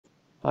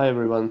Hi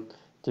everyone,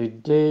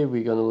 today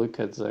we're going to look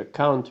at the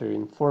counter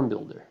in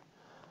Formbuilder.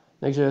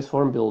 NextGIS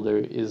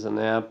Formbuilder is an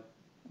app,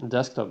 a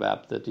desktop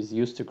app that is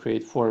used to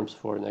create forms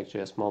for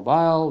NextGIS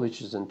Mobile,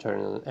 which is in turn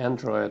an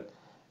Android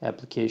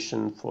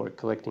application for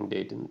collecting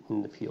data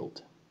in the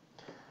field.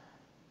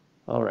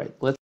 Alright,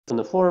 let's open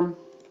the form.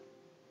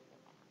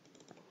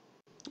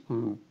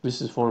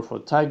 This is form for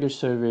Tiger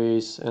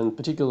surveys, and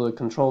particular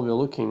control we're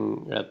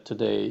looking at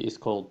today is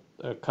called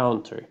a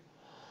counter.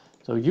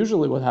 So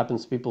usually what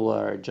happens, people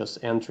are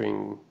just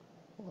entering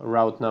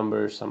route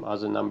numbers, some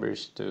other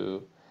numbers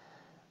to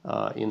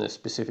in a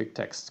specific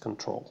text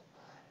control,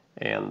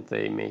 and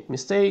they make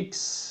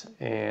mistakes,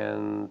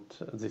 and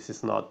this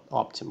is not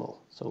optimal.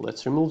 So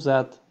let's remove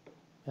that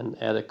and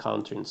add a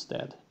counter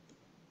instead.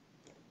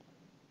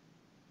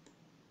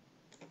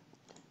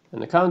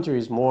 And the counter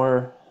is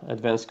more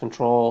advanced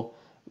control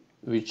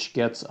which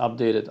gets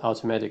updated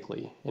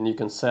automatically, and you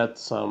can set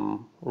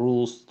some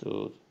rules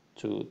to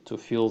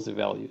fill the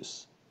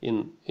values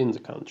in the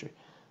counter.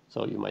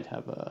 So you might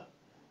have a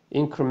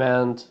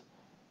increment,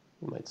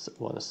 you might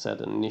want to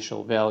set an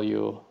initial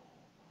value.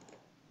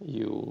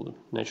 You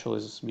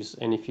naturally, with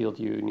any field,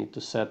 you need to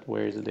set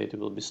where the data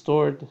will be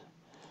stored,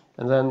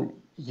 and then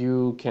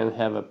you can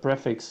have a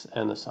prefix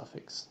and a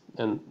suffix,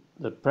 and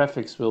the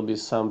prefix will be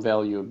some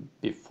value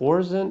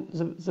before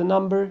the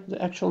number, the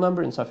actual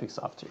number, and suffix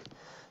after.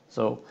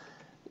 So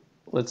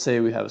let's say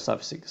we have a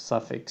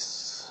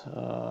suffix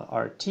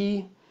RT,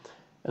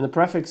 and the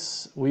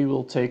prefix we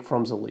will take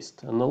from the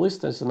list. And the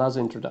list is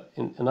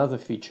another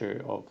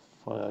feature of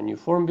new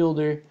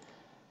Formbuilder,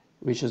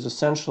 which is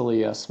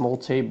essentially a small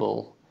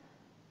table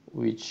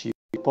which you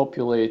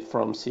populate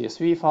from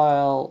CSV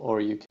file, or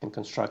you can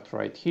construct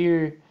right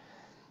here.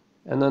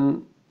 And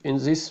then in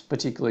this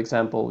particular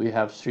example, we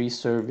have 3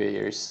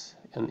 surveyors,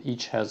 and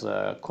each has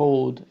a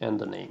code and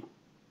a name.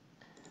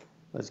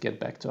 Let's get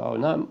back to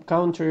our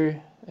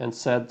counter and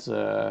set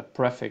the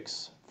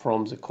prefix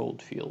from the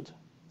code field.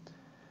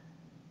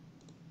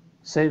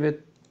 Save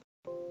it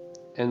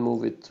and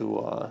move it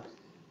to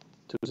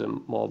the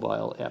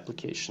mobile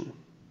application.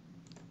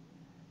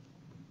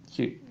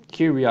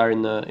 Here we are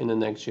in the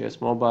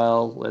NextGIS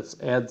Mobile. Let's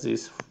add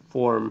this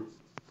form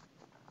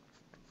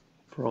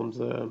from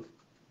the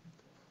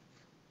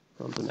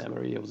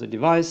memory of the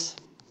device.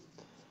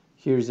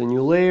 Here's a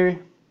new layer.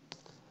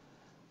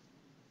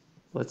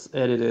 Let's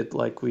edit it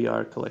like we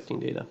are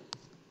collecting data.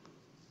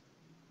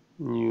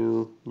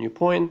 New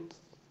point.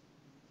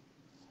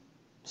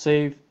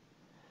 Save.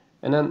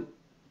 And then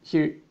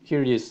here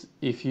it is.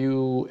 If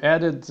you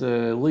added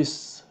the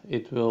lists,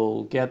 it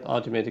will get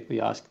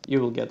automatically asked. You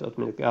will get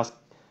automatically asked,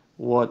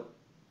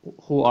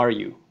 who are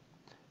you,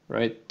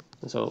 right?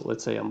 And so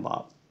let's say I'm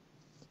Bob.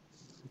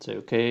 Let's say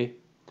OK.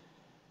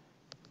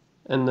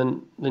 And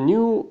then the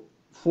new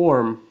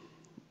form,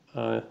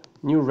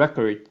 new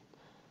record,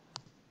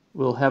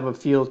 will have a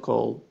field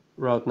called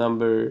route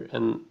number,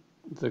 and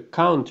the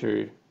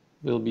counter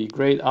will be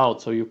grayed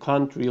out, so you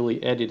can't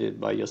really edit it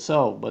by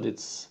yourself, but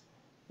it's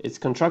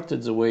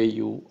constructed the way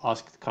you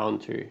asked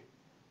counter.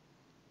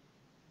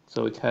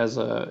 So it has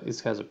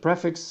a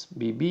prefix,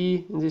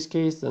 BB in this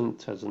case, then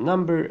it has a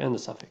number and a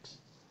suffix.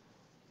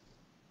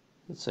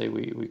 Let's say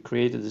we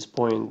created this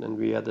point and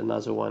we add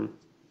another one.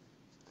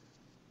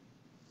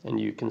 And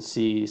you can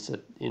see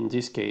that in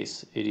this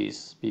case it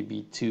is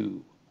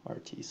BB2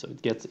 RT, so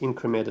it gets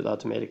incremented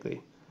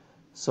automatically.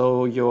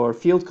 So your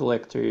field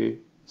collectors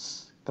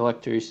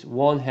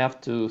won't have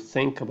to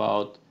think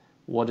about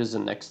what is the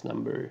next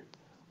number,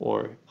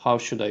 or how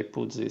should I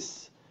put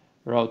this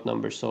route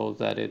number so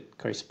that it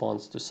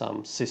corresponds to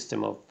some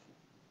system of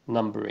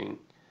numbering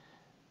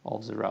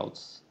of the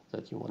routes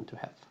that you want to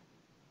have.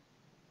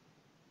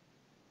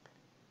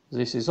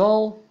 This is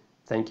all.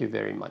 Thank you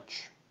very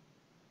much.